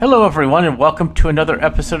Hello everyone and welcome to another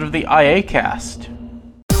episode of the iACast.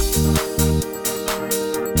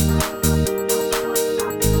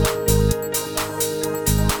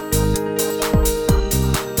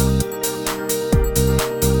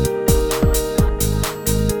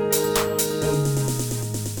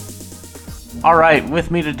 Alright,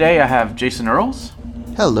 with me today I have Jason Earls.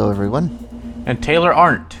 Hello everyone. And Taylor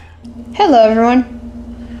Arndt. Hello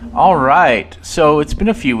everyone. Alright, so it's been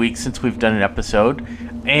a few weeks since we've done an episode,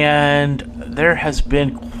 and there has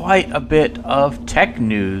been quite a bit of tech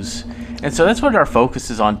news. And so that's what our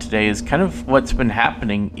focus is on today, is kind of what's been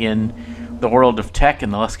happening in the world of tech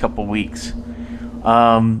in the last couple weeks.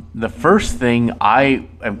 The first thing I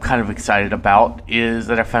am kind of excited about is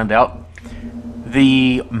that I found out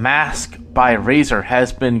the mask by Razer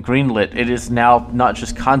has been greenlit. It is now not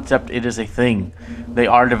just concept, it is a thing. They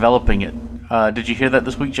are developing it. Did you hear that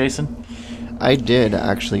this week, Jason? I did,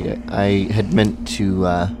 actually. I had meant to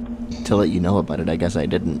let you know about it. I guess I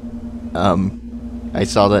didn't. I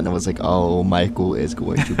saw that and I was like, oh, Michael is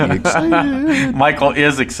going to be excited. Michael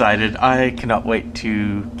is excited. I cannot wait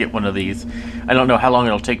to get one of these. I don't know how long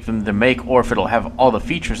it'll take them to make or if it'll have all the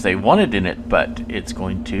features they wanted in it, but it's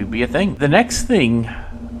going to be a thing. The next thing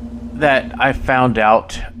that I found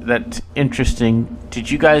out that's interesting,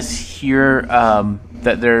 did you guys hear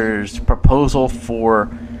that there's a proposal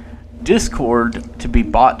for Discord to be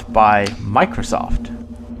bought by Microsoft?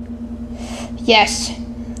 Yes.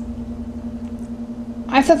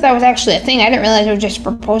 I thought that was actually a thing. I didn't realize it was just a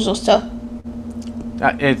proposal still.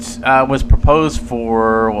 It was proposed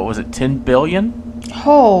for, what was it, $10 billion?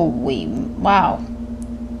 Holy, wow.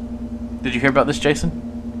 Did you hear about this, Jason?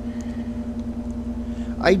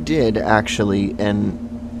 I did, actually,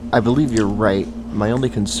 and I believe you're right. My only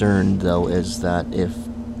concern, though, is that if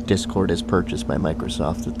Discord is purchased by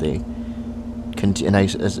Microsoft, that they, and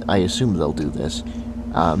I assume they'll do this,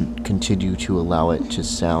 continue to allow it to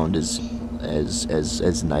sound as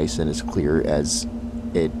nice and as clear as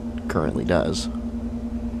it currently does.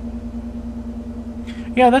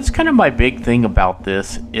 Yeah, that's kind of my big thing about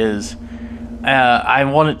this is I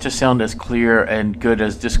want it to sound as clear and good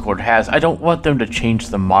as Discord has. I don't want them to change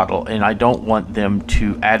the model, and I don't want them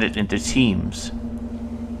to add it into Teams.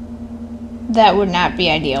 That would not be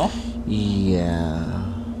ideal. Yeah.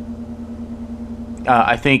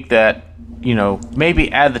 I think that,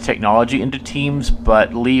 maybe add the technology into Teams,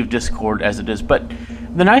 but leave Discord as it is. But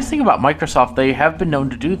the nice thing about Microsoft, they have been known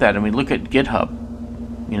to do that. I mean, look at GitHub.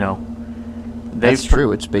 That's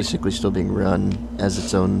true. It's basically still being run as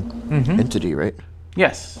its own entity, right?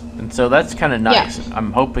 Yes. And so that's kind of nice. Yeah.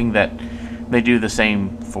 I'm hoping that they do the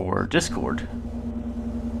same for Discord.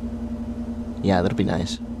 Yeah, that'll be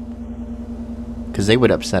nice. Because they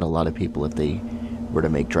would upset a lot of people if they were to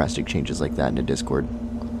make drastic changes like that into Discord.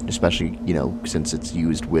 Especially, since it's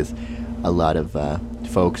used with a lot of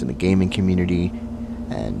folks in the gaming community.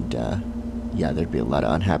 And, there'd be a lot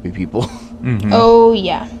of unhappy people. Mm-hmm. Oh,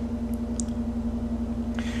 yeah.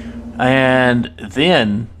 And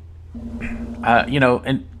then,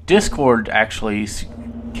 and Discord actually,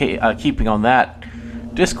 keeping on that,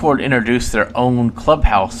 Discord introduced their own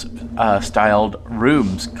Clubhouse-styled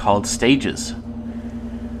rooms called Stages.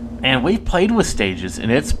 And we've played with Stages,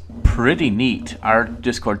 and it's pretty neat. Our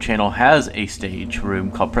Discord channel has a stage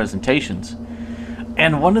room called Presentations.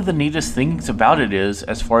 And one of the neatest things about it is,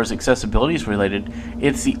 as far as accessibility is related,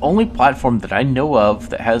 it's the only platform that I know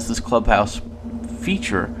of that has this Clubhouse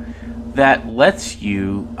feature that lets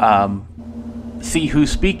you see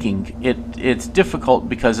who's speaking. It's difficult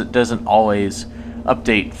because it doesn't always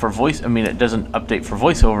update for voice. I mean, it doesn't update for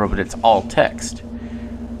voiceover, but it's all text.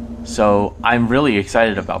 So I'm really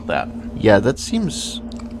excited about that. Yeah, that seems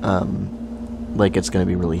like it's going to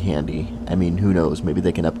be really handy. I mean, who knows? Maybe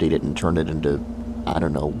they can update it and turn it into, I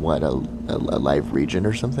don't know, what, a live region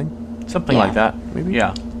or something? Something like that. Maybe.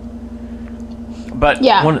 Yeah. But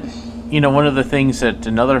one of the things that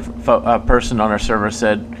another person on our server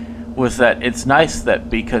said was that it's nice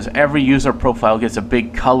that because every user profile gets a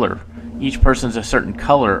big color, each person's a certain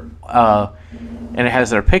color, and it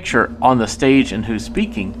has their picture on the stage and who's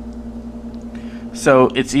speaking. So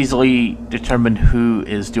it's easily determined who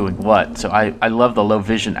is doing what. So I love the low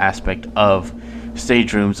vision aspect of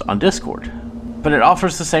stage rooms on Discord. But it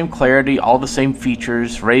offers the same clarity, all the same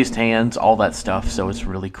features, raised hands, all that stuff. So it's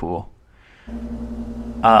really cool.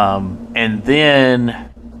 And then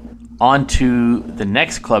on to the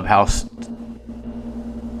next Clubhouse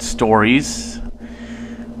stories.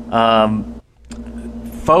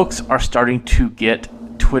 Folks are starting to get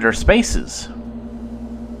Twitter Spaces.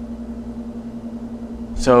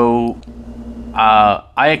 So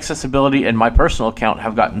iAccessibility and my personal account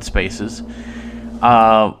have gotten Spaces.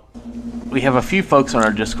 We have a few folks on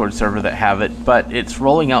our Discord server that have it, but it's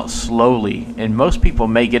rolling out slowly, and most people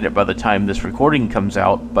may get it by the time this recording comes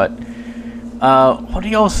out. But what do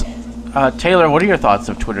y'all's Taylor? What are your thoughts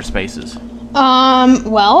of Twitter Spaces?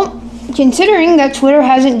 Well, considering that Twitter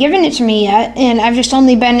hasn't given it to me yet, and I've just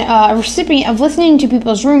only been a recipient of listening to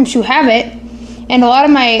people's rooms who have it, and a lot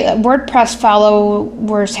of my WordPress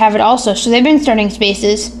followers have it also, so they've been starting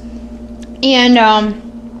Spaces, and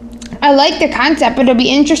I like the concept, but it'll be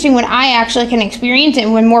interesting when I actually can experience it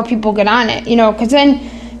and when more people get on it,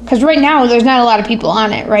 because right now there's not a lot of people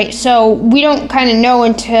on it, right? So we don't kind of know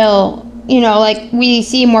until, we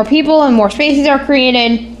see more people and more spaces are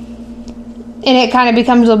created, and it kind of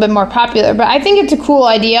becomes a little bit more popular. But I think it's a cool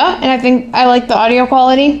idea, and I like the audio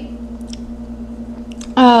quality.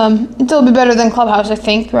 It's a little bit better than Clubhouse, I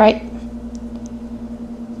think, right?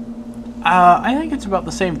 I think it's about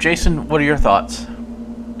the same. Jason, what are your thoughts?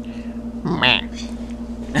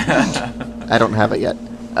 I don't have it yet.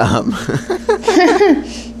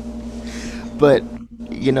 But,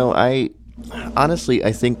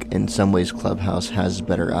 I think in some ways Clubhouse has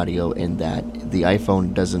better audio in that the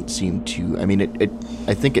iPhone doesn't seem to,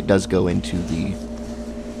 I think it does go into the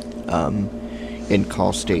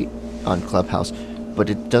in-call state on Clubhouse,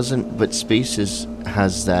 but Spaces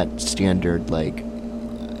has that standard,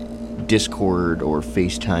 Discord or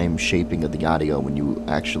FaceTime shaping of the audio when you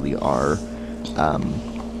actually are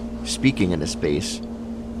speaking in a space,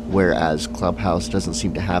 whereas Clubhouse doesn't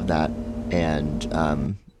seem to have that,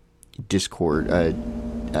 and Discord,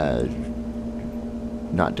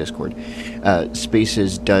 not Discord,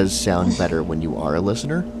 Spaces does sound better when you are a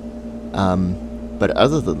listener. But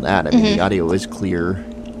other than that, the audio is clear.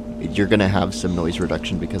 You're going to have some noise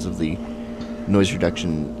reduction because of the noise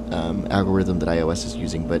reduction algorithm that iOS is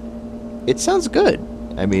using, but it sounds good.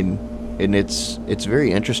 And it's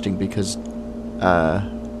very interesting because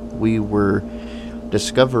we were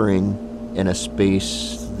discovering in a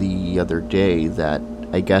space the other day that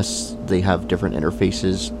I guess they have different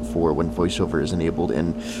interfaces for when VoiceOver is enabled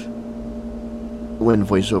and when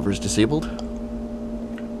VoiceOver is disabled.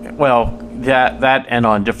 Well, that and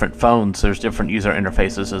on different phones, there's different user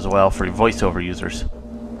interfaces as well for VoiceOver users.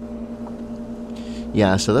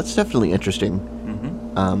 Yeah, so that's definitely interesting.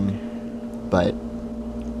 But,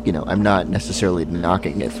 I'm not necessarily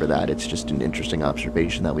knocking it for that. It's just an interesting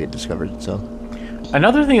observation that we had discovered. So,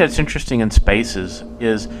 another thing that's interesting in Spaces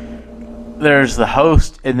is there's the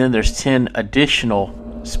host, and then there's 10 additional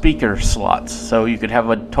speaker slots. So you could have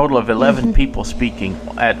a total of 11 people speaking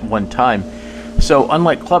at one time. So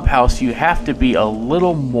unlike Clubhouse, you have to be a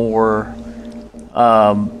little more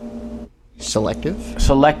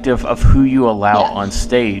selective of who you allow on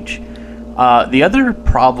stage. The other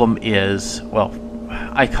problem is, well,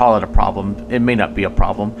 I call it a problem. It may not be a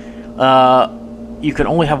problem. You can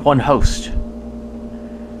only have one host.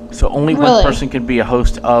 So only one person can be a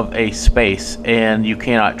host of a space, and you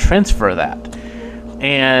cannot transfer that.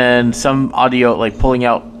 And some audio, like pulling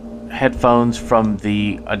out headphones from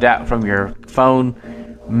from your phone,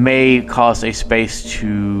 may cause a space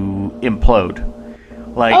to implode.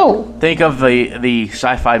 Think of the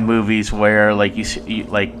sci-fi movies where you see,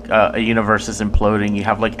 a universe is imploding. You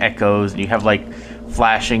have echoes, and you have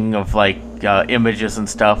flashing of images and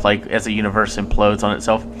stuff as a universe implodes on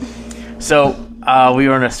itself. So we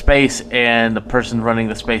were in a space, and the person running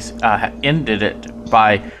the space ended it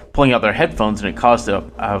by pulling out their headphones, and it caused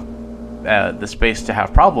the space to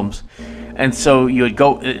have problems. And so you would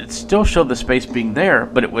go, it still showed the space being there,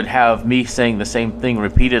 but it would have me saying the same thing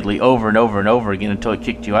repeatedly over and over and over again until it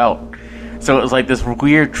kicked you out. So it was this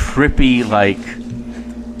weird, trippy,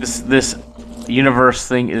 this universe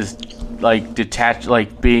thing is detached,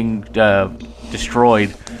 being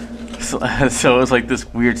destroyed. So it was this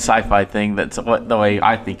weird sci-fi thing. That's the way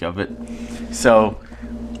I think of it. So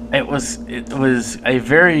it was a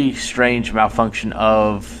very strange malfunction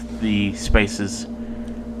of the Spaces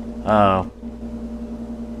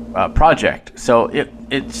project. So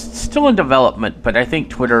it's still in development, but I think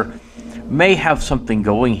Twitter may have something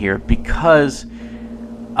going here because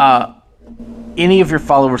any of your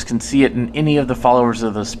followers can see it, and any of the followers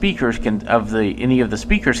of the speakers can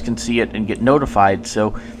see it and get notified.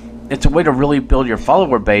 So it's a way to really build your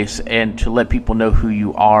follower base and to let people know who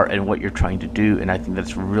you are and what you're trying to do, and I think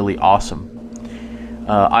that's really awesome.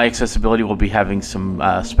 iAccessibility will be having some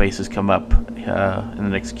spaces come up in the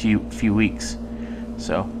next few weeks.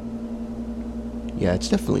 So, yeah, it's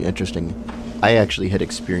definitely interesting. I actually had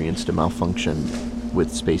experienced a malfunction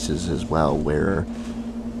with Spaces as well, where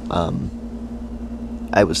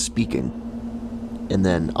I was speaking, and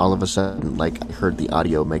then all of a sudden, I heard the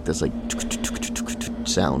audio make this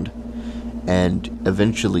sound, and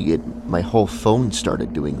eventually my whole phone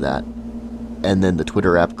started doing that, and then the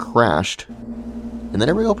Twitter app crashed, and then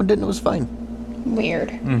I reopened it and it was fine. Weird.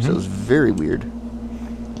 Mm-hmm. So it was very weird.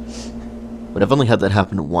 But I've only had that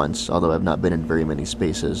happen once, although I've not been in very many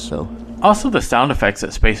spaces, so... Also, the sound effects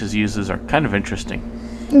that Spaces uses are kind of interesting.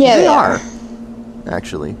 Yeah, they are.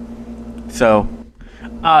 Actually. So,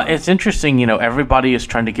 it's interesting, you know, everybody is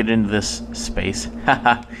trying to get into this space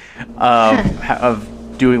of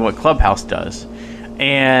doing what Clubhouse does.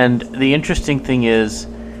 And the interesting thing is,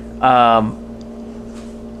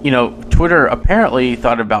 you know, Twitter apparently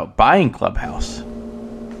thought about buying Clubhouse.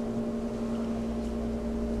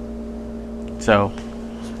 So...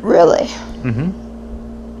 Really? Mm-hmm.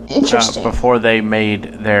 Interesting. Before they made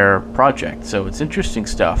their project. So it's interesting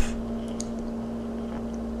stuff.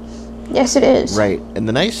 Yes, it is. Right. And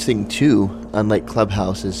the nice thing, too, unlike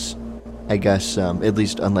Clubhouse is, I guess, at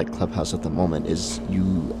least unlike Clubhouse at the moment, is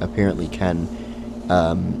you apparently can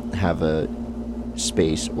have a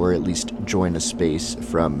space, or at least join a space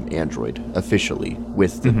from Android officially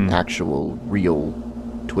with the actual real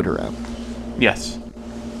Twitter app. Yes.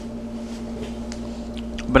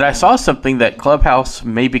 But I saw something that Clubhouse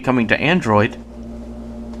may be coming to Android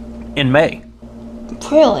in May.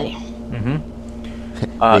 Really? Mm-hmm.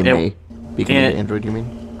 They may be coming to Android, you mean?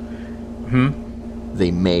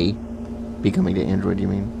 They may be coming to Android, you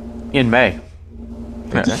mean? In May.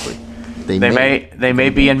 Exactly. They may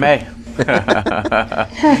be in May.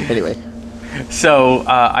 Anyway. So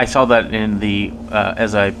I saw that in the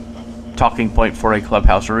as a talking point for a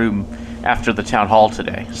Clubhouse room after the town hall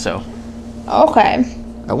today. So. Okay.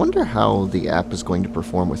 I wonder how the app is going to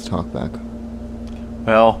perform with TalkBack.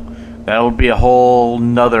 Well, that would be a whole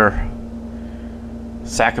nother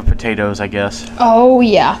sack of potatoes, I guess. Oh,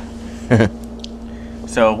 yeah.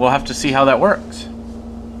 So we'll have to see how that works.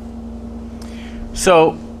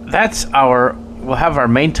 So that's we'll have our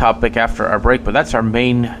main topic after our break, but that's our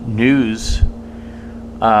main news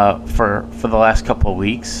for the last couple of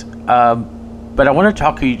weeks. But I want to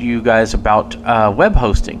talk to you guys about web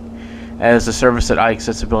hosting. As a service that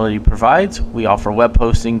iAccessibility provides, we offer web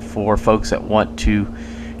hosting for folks that want to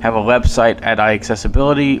have a website at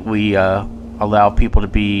iAccessibility. We allow people to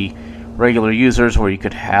be regular users where you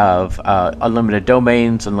could have unlimited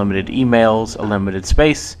domains, unlimited emails, unlimited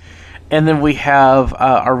space. And then we have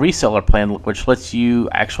our reseller plan, which lets you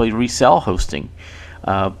actually resell hosting.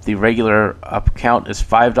 The regular account is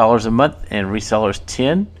 $5 a month and resellers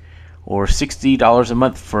 $10, or $60 a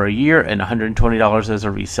month for a year and $120 as a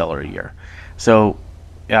reseller a year. So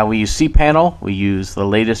we use cPanel. We use the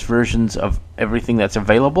latest versions of everything that's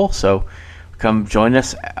available. So come join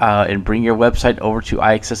us and bring your website over to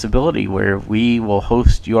iAccessibility, where we will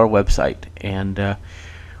host your website. And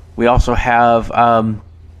we also have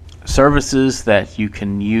services that you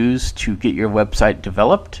can use to get your website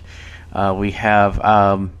developed. We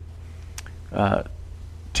have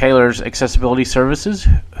Taylor's accessibility services,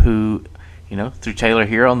 who, you know, through Taylor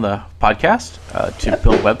here on the podcast to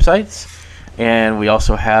build websites. And we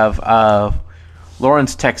also have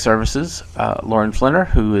Lauren's tech services, Lauren Flinner,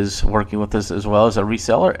 who is working with us as well as a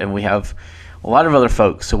reseller. And we have a lot of other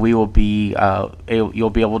folks. So we will be, you'll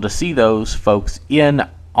be able to see those folks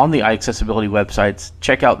on the iAccessibility websites,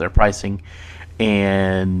 check out their pricing,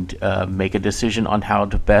 and make a decision on how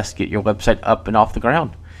to best get your website up and off the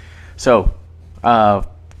ground. So,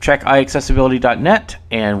 check iAccessibility.net,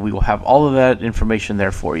 and we will have all of that information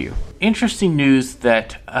there for you. Interesting news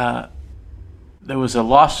that there was a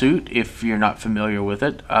lawsuit, if you're not familiar with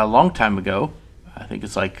it, a long time ago. I think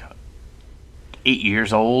it's like 8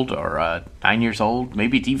 years old or 9 years old,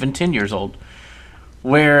 maybe even 10 years old,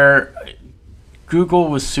 where Google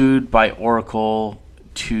was sued by Oracle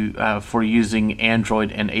for using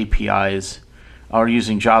Android and APIs, or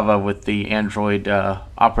using Java with the Android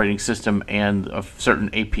operating system and of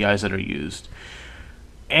certain APIs that are used.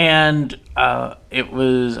 And it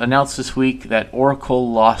was announced this week that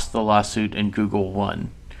Oracle lost the lawsuit and Google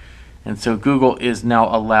won. And so Google is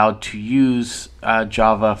now allowed to use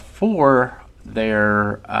Java for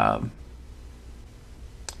their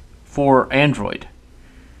for Android.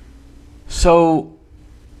 So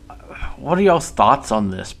what are y'all's thoughts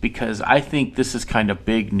on this? Because I think this is kind of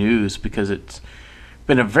big news, because it's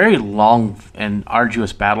been a very long and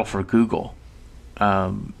arduous battle for Google.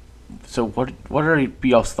 So what are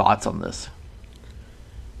y'all's thoughts on this?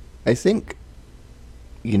 I think,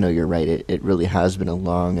 you're right. It really has been a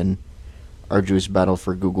long and arduous battle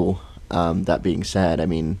for Google. That being said, I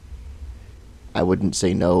mean, I wouldn't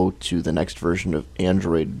say no to the next version of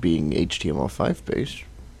Android being HTML5 based.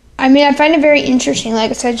 I mean, I find it very interesting.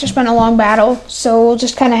 Like I said, it's just been a long battle, so we'll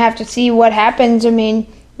just kind of have to see what happens. I mean,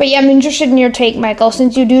 But yeah, I'm interested in your take, Michael,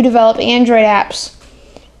 since you do develop Android apps,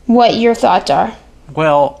 what your thoughts are.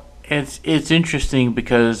 Well, it's interesting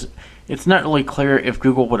because it's not really clear if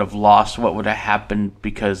Google would have lost, what would have happened,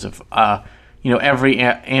 because of every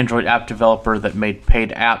Android app developer that made paid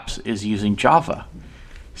apps is using Java.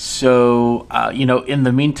 So in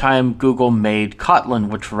the meantime, Google made Kotlin,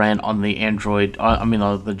 which ran on the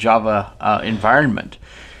the Java environment.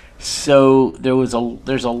 So there's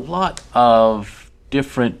a lot of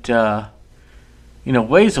different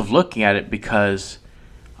ways of looking at it, because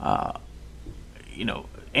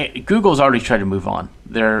Google's already tried to move on.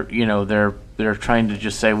 They're trying to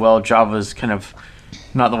just say, well, Java's kind of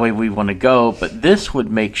not the way we want to go, but this would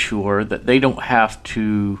make sure that they don't have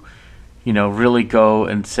to really go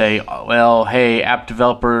and say, well, hey, app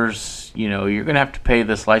developers, you're going to have to pay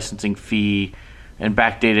this licensing fee and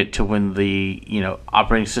backdate it to when the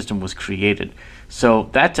operating system was created. So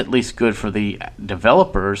that's at least good for the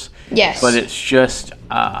developers. Yes. But it's just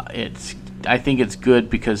I think it's good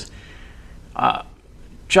because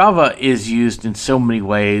Java is used in so many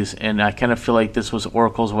ways, and I kind of feel like this was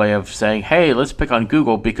Oracle's way of saying, hey, let's pick on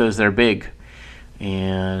Google because they're big.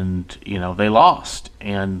 And they lost,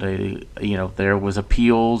 and there was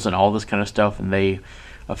appeals and all this kind of stuff, and they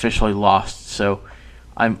officially lost. So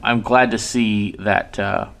I'm glad to see that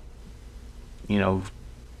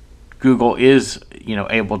Google is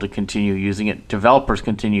able to continue using it. Developers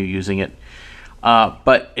continue using it,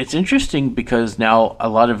 but it's interesting because now a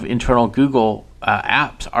lot of internal Google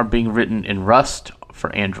apps are being written in Rust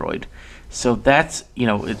for Android. So that's,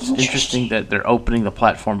 it's interesting that they're opening the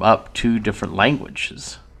platform up to different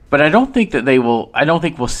languages. But I don't think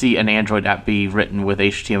we'll see an Android app be written with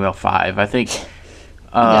HTML5. I think,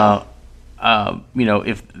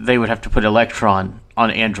 if they would have to put Electron on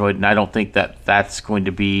Android, and I don't think that that's going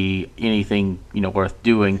to be anything, worth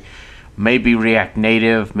doing. Maybe React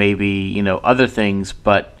Native, maybe, other things,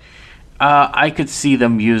 but I could see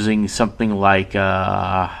them using something like,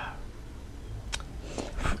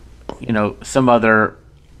 some other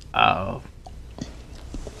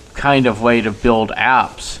kind of way to build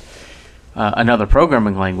apps, another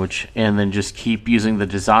programming language, and then just keep using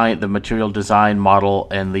the material design model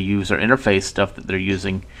and the user interface stuff that they're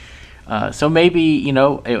using. So maybe,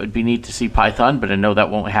 it would be neat to see Python, but I know that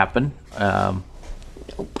won't happen.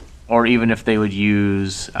 Or even if they would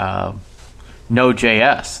use Node.js,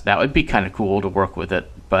 that would be kind of cool to work with it.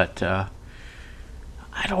 But I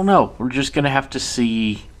don't know. We're just going to have to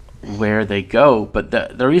see where they go. But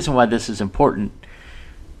the reason why this is important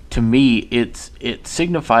to me, it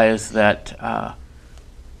signifies that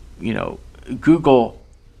Google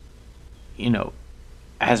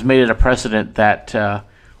has made it a precedent that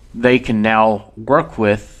they can now work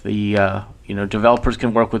with the developers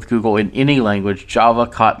can work with Google in any language, Java,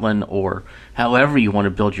 Kotlin, or however you want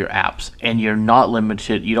to build your apps, and you're not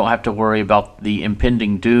limited. You don't have to worry about the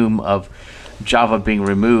impending doom of Java being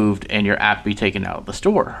removed and your app be taken out of the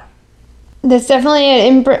store. That's definitely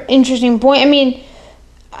an interesting point. I mean,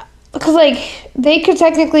 because they could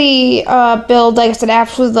technically build, like I said,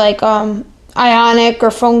 apps with Ionic or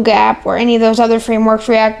PhoneGap or any of those other frameworks,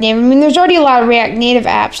 React Native. I mean, there's already a lot of React Native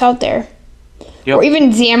apps out there. Yep. Or even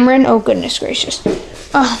Xamarin. Oh, goodness gracious.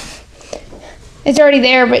 It's already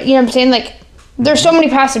there, but you know what I'm saying? There's so many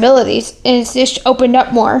possibilities, and it's just opened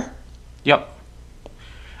up more. Yep.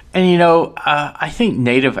 And, I think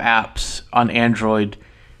native apps on Android,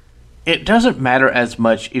 it doesn't matter as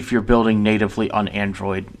much if you're building natively on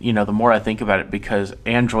Android, the more I think about it, because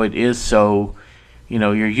Android is so,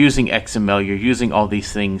 you're using XML, you're using all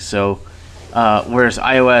these things. So, whereas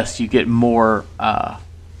iOS, you get more of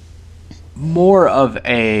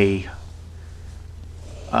a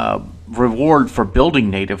reward for building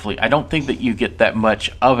natively. I don't think that you get that much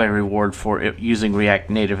of a reward for using React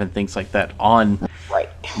Native and things like that on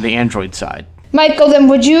the Android side. Michael, then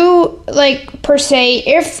would you, per se,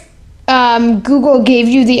 if Google gave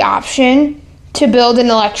you the option to build an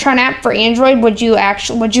Electron app for Android, would you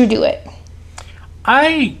do it?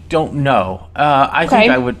 I don't know. I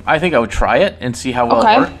think I would try it and see how well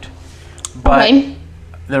it worked. But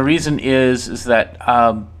the reason is that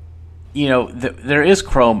there is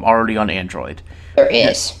Chrome already on Android. There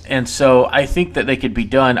is. And so I think that they could be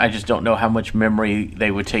done. I just don't know how much memory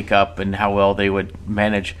they would take up and how well they would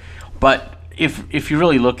manage. But if you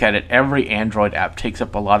really look at it, every Android app takes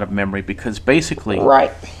up a lot of memory, because basically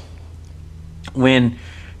when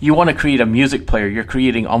you want to create a music player, you're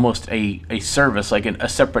creating almost a service, like a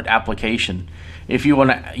separate application. If you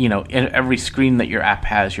want to, in every screen that your app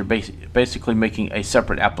has, you're basically making a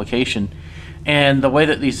separate application. And the way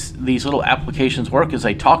that these little applications work is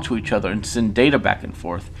they talk to each other and send data back and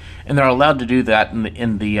forth. and they're allowed to do that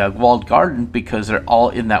in the walled garden because they're all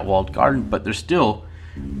in that walled garden, but they're still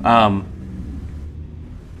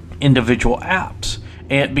individual apps.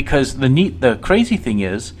 And because the crazy thing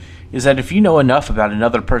is that if you know enough about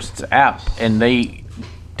another person's app and they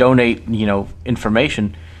donate,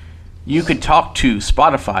 information, you could talk to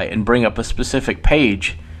Spotify and bring up a specific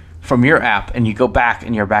page from your app, and you go back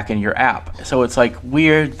and you're back in your app. So it's like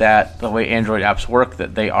weird that the way Android apps work,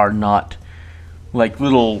 that they are not like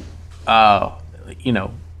little, they're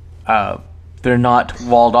not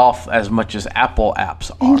walled off as much as Apple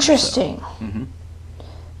apps are. Interesting. So.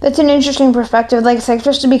 That's an interesting perspective. Like,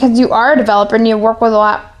 especially because you are a developer and you work with a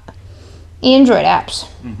lot of Android apps.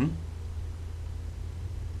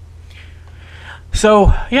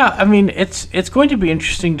 So, yeah, I mean, it's going to be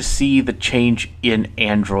interesting to see the change in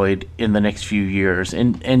Android in the next few years.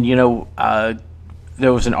 And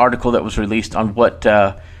there was an article that was released on what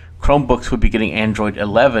Chromebooks would be getting Android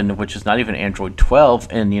 11, which is not even Android 12,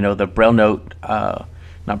 and, the Braille Note,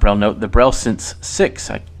 the Braille Sense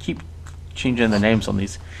 6. I keep changing the names on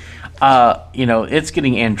these. It's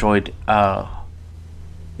getting Android,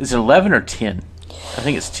 is it 11 or 10? I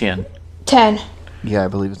think it's 10. 10. Yeah, I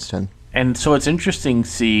believe it's 10. And so it's interesting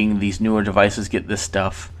seeing these newer devices get this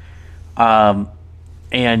stuff, and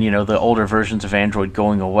the older versions of Android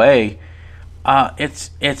going away.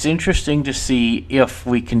 It's interesting to see if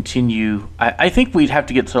we continue. I think we'd have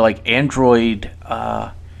to get to like Android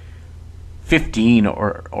 15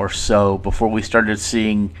 or so before we started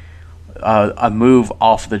seeing a move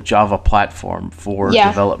off the Java platform for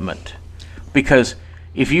development. Because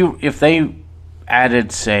if they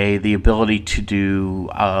added, say, the ability to do,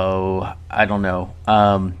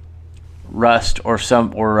 Rust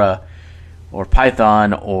or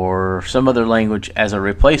Python or some other language as a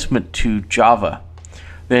replacement to Java,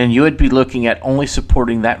 then you would be looking at only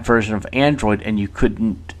supporting that version of Android, and you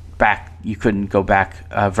couldn't go back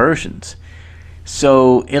versions.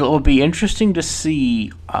 So it'll be interesting to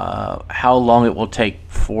see how long it will take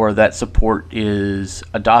before that support is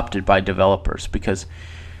adopted by developers, because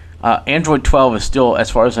Android 12 is still,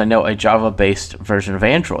 as far as I know, a Java-based version of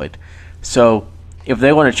Android. So if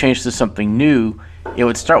they want to change to something new, it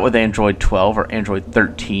would start with Android 12 or Android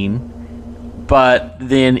 13, but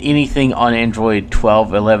then anything on Android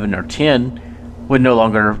 12, 11, or 10 would no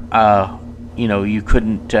longer, you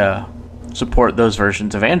couldn't support those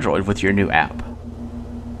versions of Android with your new app.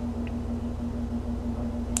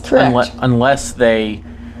 Correct. Unless they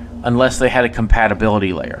had a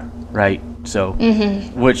compatibility layer, right? So,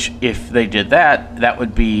 which if they did that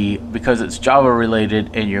would be, because it's Java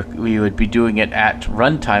related and you would be doing it at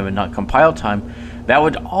runtime and not compile time, that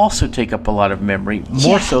would also take up a lot of memory,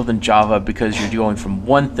 more so than Java, because you're going from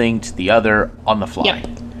one thing to the other on the fly. Yep.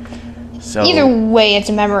 So either way, it's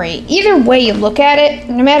a memory. Either way you look at it,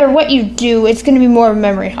 no matter what you do, it's going to be more of a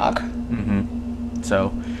memory hog.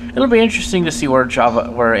 So it'll be interesting to see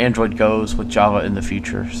where Android goes with Java in the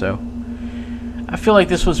future. So I feel like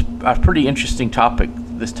this was a pretty interesting topic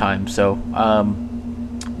this time. So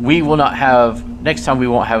next time we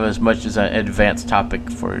won't have as much as an advanced topic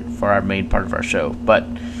for our main part of our show. But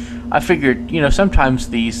I figured, sometimes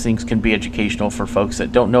these things can be educational for folks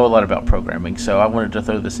that don't know a lot about programming. So I wanted to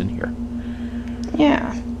throw this in here.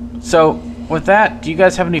 Yeah. So with that, do you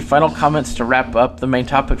guys have any final comments to wrap up the main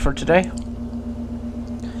topic for today?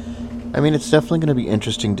 I mean, it's definitely going to be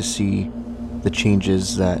interesting to see the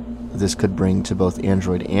changes that this could bring to both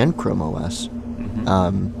Android and Chrome OS.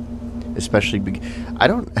 Especially,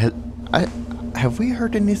 have we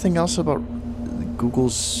heard anything else about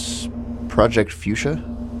Google's Project Fuchsia?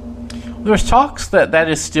 There's talks that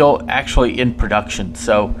is still actually in production,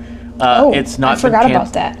 so it's not. I forgot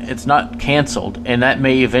about that. It's not canceled, and that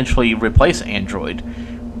may eventually replace Android,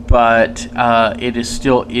 but it is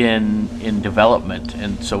still in development,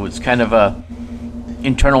 and so it's kind of a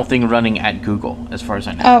internal thing running at Google, as far as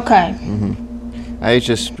I know. Okay. I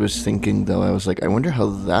just was thinking, though, I was like, I wonder how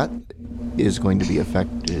that is going to be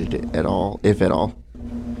affected at all, if at all.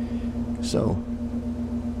 So.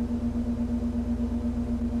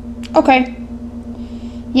 Okay.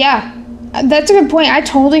 Yeah, that's a good point. I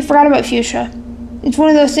totally forgot about Fuchsia. It's one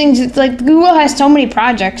of those things. It's like Google has so many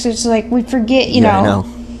projects. It's like we forget, you know. I know.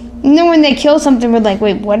 And then when they kill something, we're like,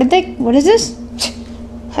 wait, what is this?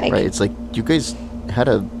 Right. It's like you guys had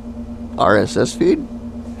a RSS feed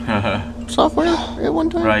software at one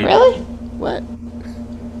time. Right. Really? What?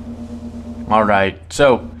 All right.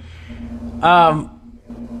 So,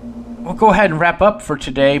 we'll go ahead and wrap up for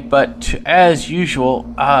today. But as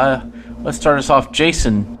usual, let's start us off.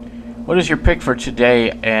 Jason, what is your pick for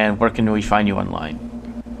today, and where can we find you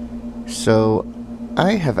online? So,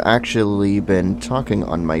 I have actually been talking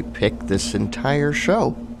on my pick this entire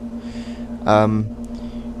show.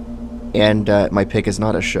 And my pick is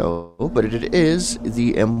not a show, but it is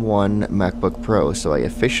the M1 MacBook Pro. So I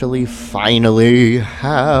officially, finally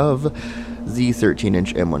have the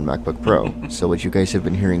 13-inch M1 MacBook Pro. So what you guys have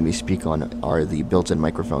been hearing me speak on are the built-in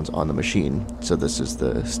microphones on the machine. So this is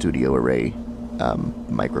the Studio Array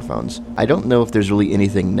microphones. I don't know if there's really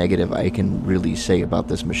anything negative I can really say about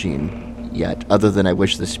this machine yet, other than I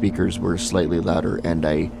wish the speakers were slightly louder, and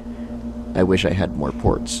I wish I had more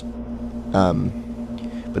ports.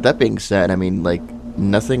 But that being said, I mean, like,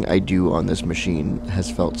 nothing I do on this machine has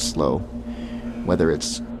felt slow. Whether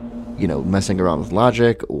it's, messing around with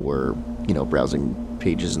Logic or, browsing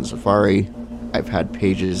pages in Safari. I've had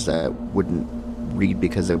pages that wouldn't read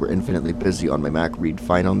because they were infinitely busy on my Mac read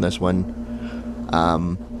fine on this one.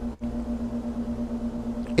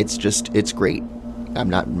 It's great. I'm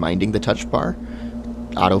not minding the touch bar.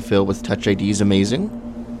 Autofill with Touch ID is amazing.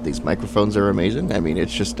 These microphones are amazing. I mean,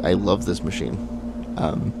 I love this machine.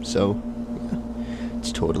 So, yeah,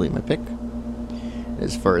 it's totally my pick.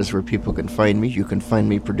 As far as where people can find me, you can find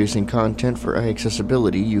me producing content for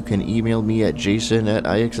iAccessibility. You can email me at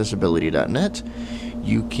jason@iaccessibility.net.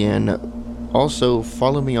 You can also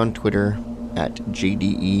follow me on Twitter at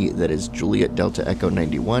JDE, that is Juliet Delta Echo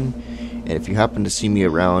 91. And if you happen to see me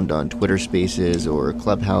around on Twitter Spaces or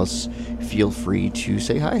Clubhouse, feel free to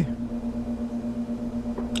say hi.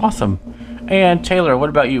 Awesome. And Taylor, what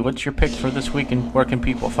about you? What's your pick for this week, and where can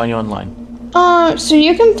people find you online? So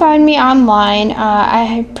you can find me online. I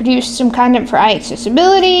have produced some content for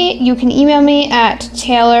iAccessibility. You can email me at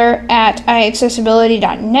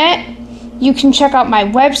taylor@iaccessibility.net. You can check out my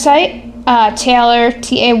website, Taylor,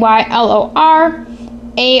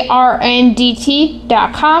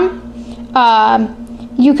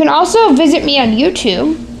 TaylorArndt.com. You can also visit me on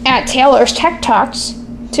YouTube at Taylor's Tech Talks.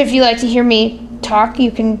 So if you like to hear me talk,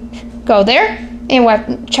 you can go there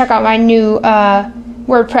and check out my new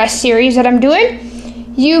WordPress series that I'm doing.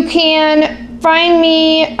 You can find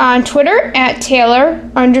me on Twitter at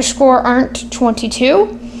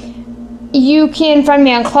Taylor_Arndt22. You can find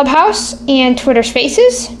me on Clubhouse and Twitter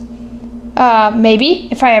Spaces. Maybe,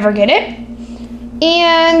 if I ever get it.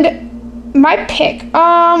 And my pick,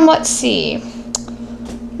 let's see.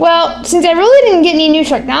 Well, since I really didn't get any new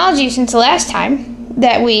technology since the last time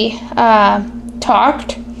that we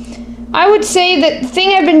talked, I would say that the thing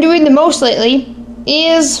I've been doing the most lately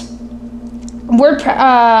is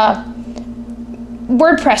WordPress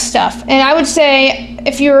stuff. And I would say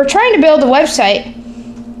if you're trying to build a website,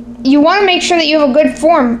 you want to make sure that you have a good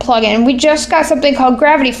form plugin. We just got something called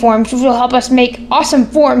Gravity Forms, which will help us make awesome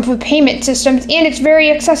forms with payment systems, and it's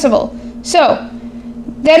very accessible. So,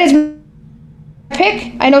 that is my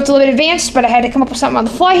pick. I know it's a little bit advanced, but I had to come up with something on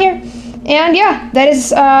the fly here. And yeah, that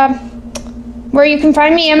is where you can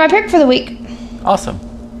find me and my pick for the week. Awesome.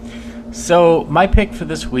 So my pick for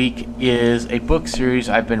this week is a book series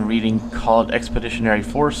I've been reading called Expeditionary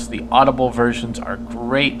Force. The Audible versions are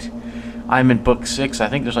great. I'm in book 6. I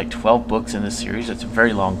think there's like 12 books in this series. It's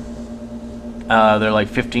very long. They're like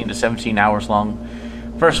 15 to 17 hours long.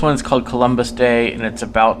 First one is called Columbus Day, and it's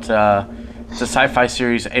about it's a sci-fi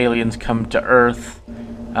series. Aliens come to Earth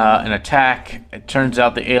and attack. It turns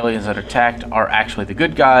out the aliens that attacked are actually the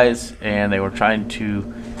good guys, and they were trying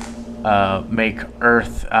to make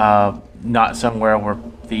Earth not somewhere where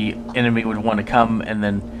the enemy would want to come, and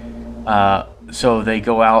then so they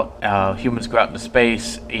go out, humans go out into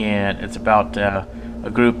space, and it's about a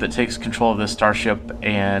group that takes control of this starship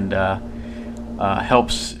and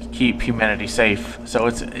helps keep humanity safe. So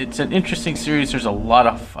it's an interesting series. There's a lot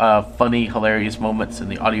of funny, hilarious moments, and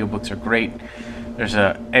the audiobooks are great. There's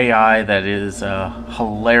a AI that is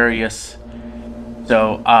hilarious.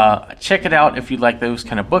 So check it out if you like those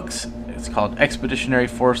kind of books. It's called Expeditionary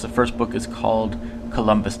Force. The first book is called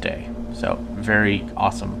Columbus Day. So very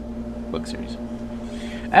awesome book series.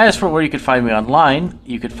 As for where you could find me online,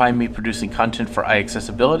 you could find me producing content for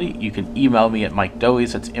iAccessibility. You can email me at Mike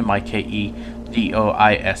Doise, that's MikeDoise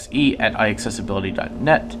at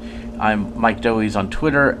iAccessibility.net. I'm Mike Doise on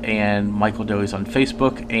Twitter and Michael Doise on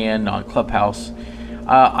Facebook and on Clubhouse.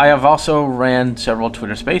 I have also ran several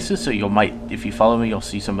Twitter Spaces, so if you follow me, you'll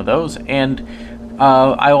see some of those. And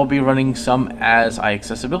I will be running some as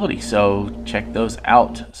iAccessibility, so check those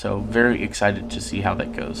out. So very excited to see how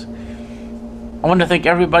that goes. I want to thank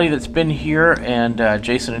everybody that's been here, and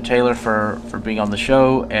Jason and Taylor for being on the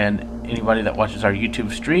show, and anybody that watches our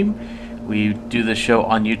YouTube stream. We do this show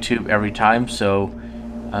on YouTube every time, so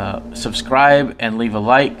subscribe and leave a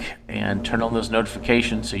like and turn on those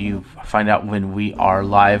notifications so you find out when we are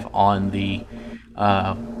live on the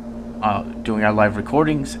doing our live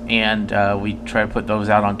recordings, and we try to put those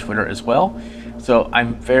out on Twitter as well. So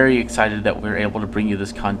I'm very excited that we're able to bring you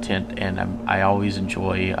this content, and I always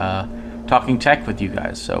enjoy talking tech with you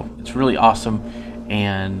guys. So it's really awesome,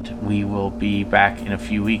 and we will be back in a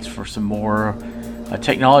few weeks for some more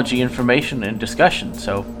technology information and discussion.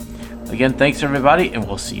 So again, thanks everybody, and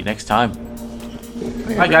we'll see you next time.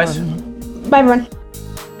 Bye guys. Bye, everyone.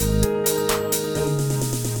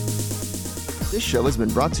 This show has been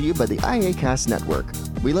brought to you by the iACast Network.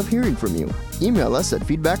 We love hearing from you. Email us at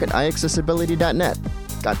feedback@iaccessibility.net.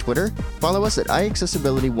 Got Twitter? Follow us at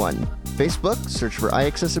iAccessibility1. Facebook? Search for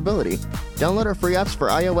iAccessibility. Download our free apps for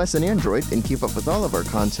iOS and Android and keep up with all of our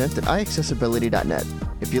content at iaccessibility.net.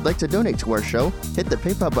 If you'd like to donate to our show, hit the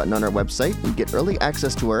PayPal button on our website and get early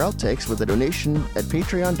access to our outtakes with a donation at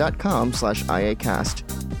patreon.com/iACast.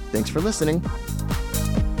 Thanks for listening.